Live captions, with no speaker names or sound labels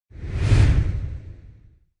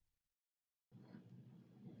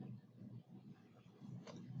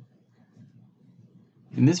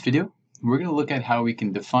In this video, we're going to look at how we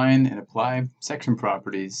can define and apply section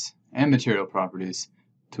properties and material properties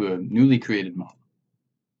to a newly created model.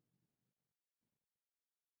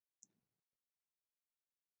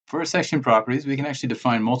 For our section properties, we can actually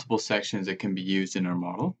define multiple sections that can be used in our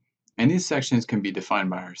model. And these sections can be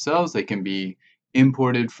defined by ourselves. They can be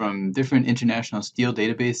imported from different international steel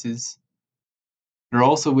databases. There are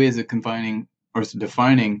also ways of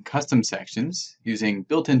defining custom sections using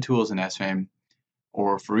built-in tools in SRAM.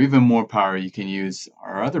 Or for even more power, you can use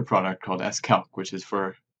our other product called SCalc, which is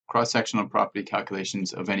for cross-sectional property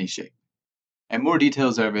calculations of any shape. And more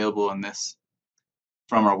details are available on this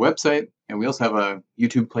from our website, and we also have a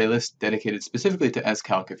YouTube playlist dedicated specifically to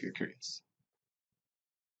SCalc if you're curious.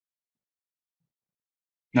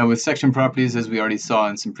 Now with section properties, as we already saw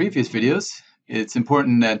in some previous videos, it's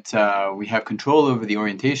important that we have control over the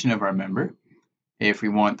orientation of our member. If we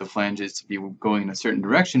want the flanges to be going in a certain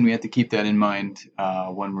direction, we have to keep that in mind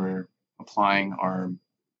when we're applying our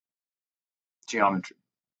geometry.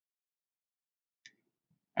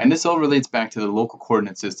 And this all relates back to the local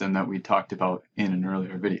coordinate system that we talked about in an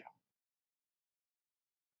earlier video.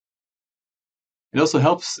 It also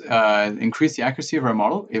helps increase the accuracy of our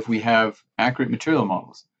model if we have accurate material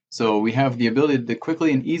models. So we have the ability to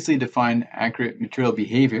quickly and easily define accurate material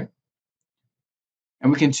behavior.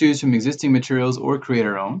 And we can choose from existing materials or create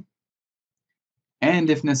our own. And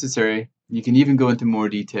if necessary, you can even go into more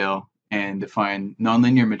detail and define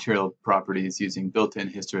nonlinear material properties using built-in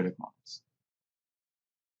hysteretic models.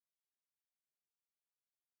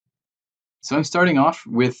 So I'm starting off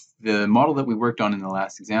with the model that we worked on in the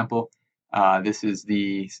last example. This is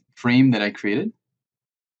the frame that I created.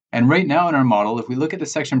 And right now in our model, if we look at the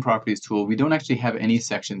section properties tool, we don't actually have any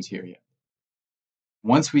sections here yet.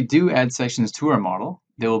 Once we do add sections to our model,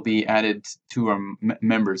 they will be added to our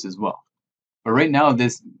members as well. But right now,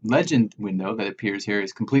 this legend window that appears here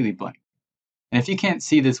is completely blank. And if you can't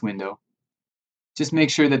see this window, just make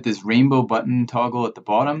sure that this rainbow button toggle at the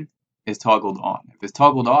bottom is toggled on. If it's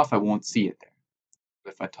toggled off, I won't see it there.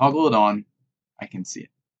 But if I toggle it on, I can see it.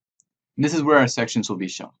 And this is where our sections will be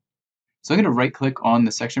shown. So I'm going to right-click on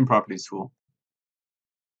the Section Properties tool.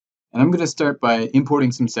 And I'm going to start by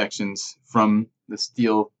importing some sections from the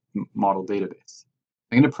steel model database.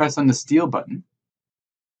 I'm going to press on the steel button.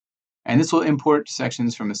 And this will import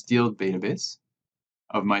sections from a steel database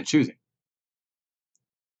of my choosing.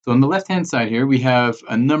 So on the left-hand side here, we have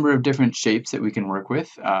a number of different shapes that we can work with.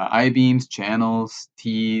 I-beams, channels,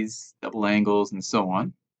 T's, double angles, and so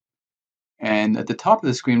on. And at the top of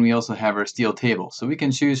the screen, we also have our steel table. So we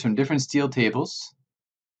can choose from different steel tables.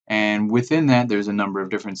 And within that, there's a number of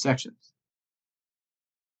different sections.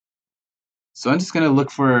 So I'm just going to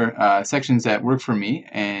look for sections that work for me.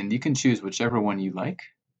 And you can choose whichever one you like.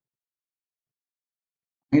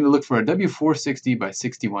 I'm going to look for a W460 by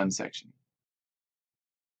 61 section.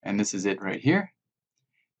 And this is it right here.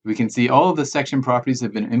 We can see all of the section properties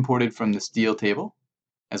have been imported from the steel table,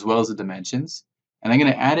 as well as the dimensions. And I'm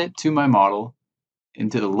going to add it to my model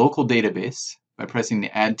into the local database by pressing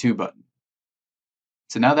the Add To button.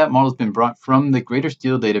 So now that model has been brought from the Greater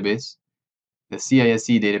Steel database, the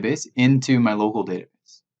CISC database, into my local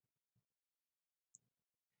database.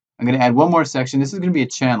 I'm going to add one more section. This is going to be a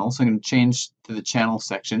channel, so I'm going to change to the channel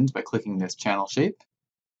sections by clicking this channel shape.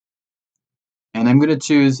 And I'm going to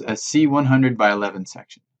choose a C100 by 11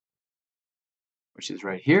 section, which is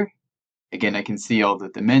right here. Again, I can see all the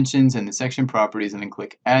dimensions and the section properties, and then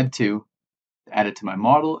click Add To add it to my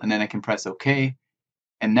model, and then I can press OK.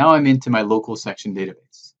 And now I'm into my local section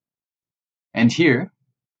database. And here,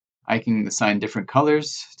 I can assign different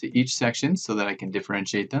colors to each section so that I can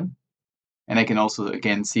differentiate them. And I can also,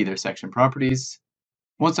 again, see their section properties.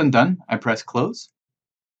 Once I'm done, I press Close.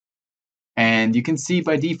 And you can see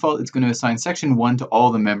by default, it's going to assign section 1 to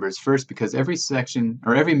all the members first because every section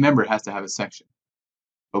or every member has to have a section.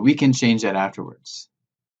 But we can change that afterwards.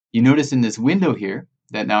 You notice in this window here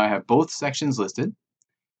that now I have both sections listed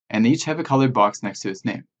and they each have a colored box next to its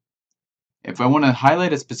name. If I want to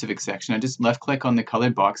highlight a specific section, I just left click on the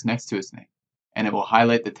colored box next to its name and it will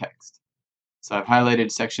highlight the text. So I've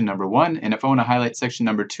highlighted section number 1, and if I want to highlight section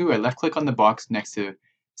number 2, I left click on the box next to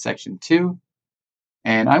section 2.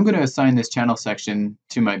 And I'm going to assign this channel section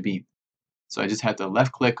to my beam. So I just had to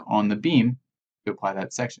left click on the beam to apply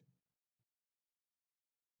that section.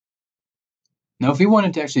 Now if we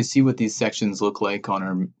wanted to actually see what these sections look like on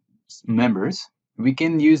our members, we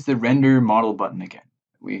can use the render model button again.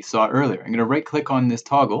 We saw earlier. I'm going to right click on this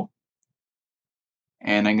toggle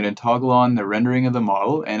and I'm going to toggle on the rendering of the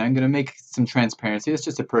model, and I'm going to make some transparency. It's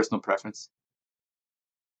just a personal preference.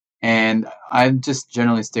 And I just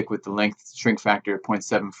generally stick with the length shrink factor of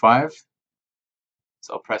 0.75.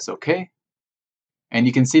 So I'll press OK. And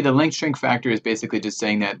you can see the length shrink factor is basically just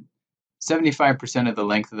saying that 75% of the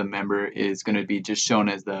length of the member is going to be just shown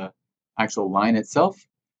as the actual line itself.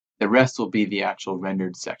 The rest will be the actual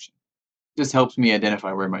rendered section. Just helps me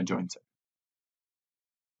identify where my joints are.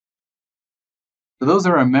 So those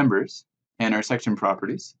are our members and our section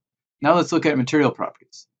properties. Now let's look at material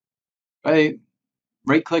properties. If I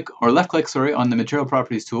right-click or left-click, on the Material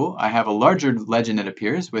Properties tool, I have a larger legend that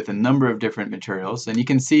appears with a number of different materials, and you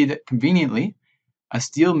can see that conveniently, a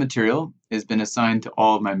steel material has been assigned to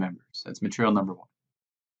all of my members. That's material number 1.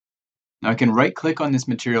 Now I can right-click on this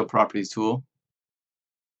Material Properties tool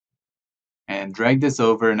and drag this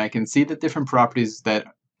over, and I can see the different properties that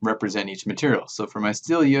represent each material. So for my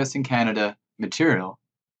steel US and Canada material,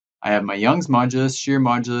 I have my Young's modulus, shear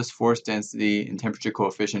modulus, force density, and temperature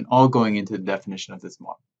coefficient all going into the definition of this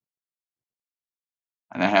model.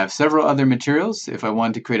 And I have several other materials. If I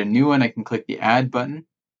want to create a new one, I can click the Add button,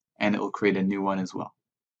 and it will create a new one as well.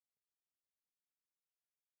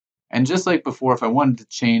 And just like before, if I wanted to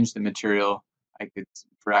change the material, I could,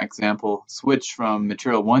 for example, switch from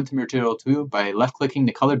material 1 to material 2 by left-clicking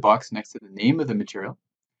the colored box next to the name of the material.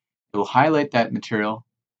 It will highlight that material,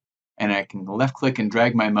 and I can left-click and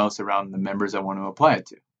drag my mouse around the members I want to apply it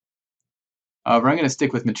to. However, I'm going to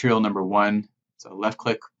stick with material number 1. So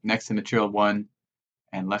left-click next to material 1,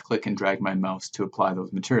 and left-click and drag my mouse to apply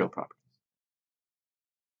those material properties.